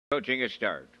approaching a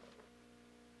start.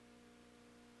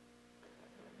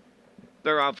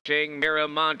 They're off seeing Mira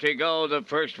Montego, the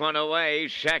first one away.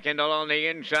 Second along the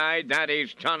inside, that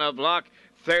is Ton of Luck.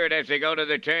 Third as they go to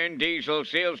the turn, Diesel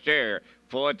Sealster.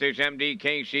 Fourth is MD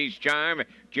Casey's Charm.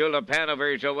 Julep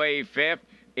Hanover's away fifth.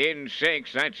 In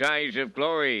sixth, that's Eyes of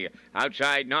Glory.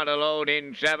 Outside, Not Alone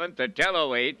in seventh.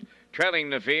 Otello eighth. Trailing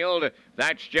the field,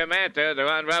 that's Jamantha.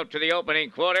 They're en route to the opening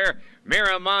quarter.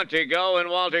 Mira Montego and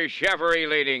Walter Chevery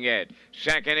leading it.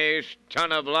 Second is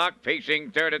Ton of Luck,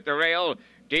 pacing third at the rail.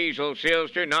 Diesel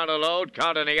Sealster, Not Alone,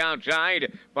 caught on the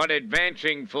outside, but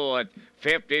advancing fourth.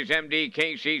 Fifth is MD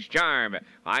Casey's Charm.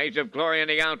 Eyes of Glory on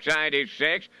the outside is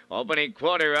sixth. Opening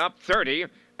quarter up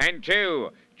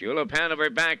 30-2. Julep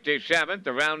Hanover back to seventh.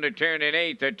 Around the turn in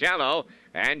eighth, Otello.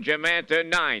 And Jamantha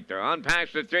ninth. They're on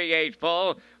past the 3/8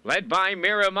 pole, led by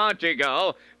Mira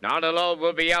Montego. Not Alone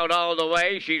will be out all the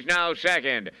way. She's now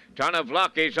second. Ton of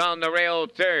Luck is on the rail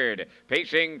third.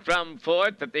 Pacing from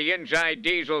fourth at the inside,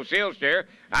 Diesel Sealster.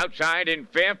 Outside in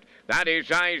fifth, that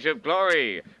is Eyes of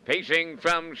Glory. Pacing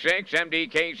from sixth, MD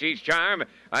Casey's Charm.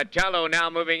 Otello now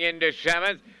moving into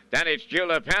seventh. Then it's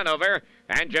Julep Hanover.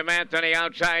 And Jamantha on the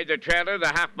outside, the trailer, the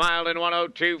half mile in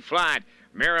 102 flat.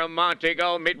 Mira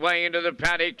Montego midway into the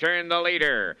paddock turn, the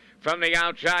leader. From the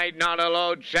outside, Not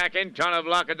Alone second. Ton of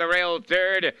Luck at the rail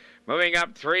third. Moving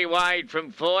up three wide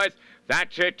from fourth.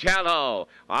 That's Otello.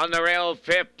 On the rail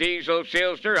fifth, Diesel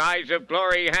Sealster. Eyes of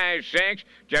Glory has sixth.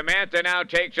 Jamantha now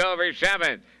takes over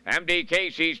seventh. MD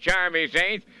Casey's Charm is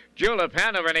eighth. Julep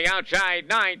Hanover on the outside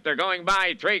ninth. They're going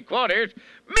by three quarters.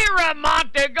 Mira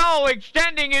Montego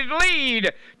extending his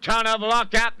lead. Ton of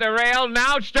Luck at the rail,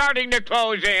 now starting to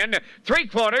close in. Three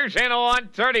quarters in a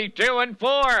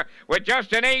 1:32.4 with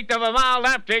just an eighth of a mile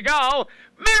left to go.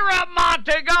 Mira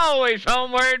Montego is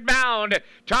homeward bound.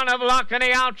 Ton of Luck on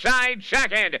the outside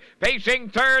second. Pacing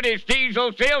third is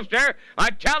Diesel Sealster.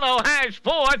 Otello has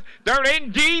fourth. They're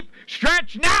in deep.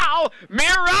 Stretch now.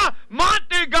 Mira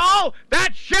Montego.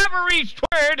 That's Chevery's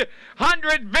third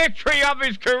 100th victory of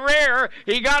his career.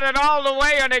 He got it all the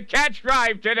way on a catch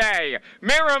drive today.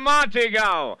 Mira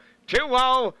Montego.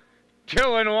 2-0,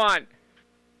 2-1.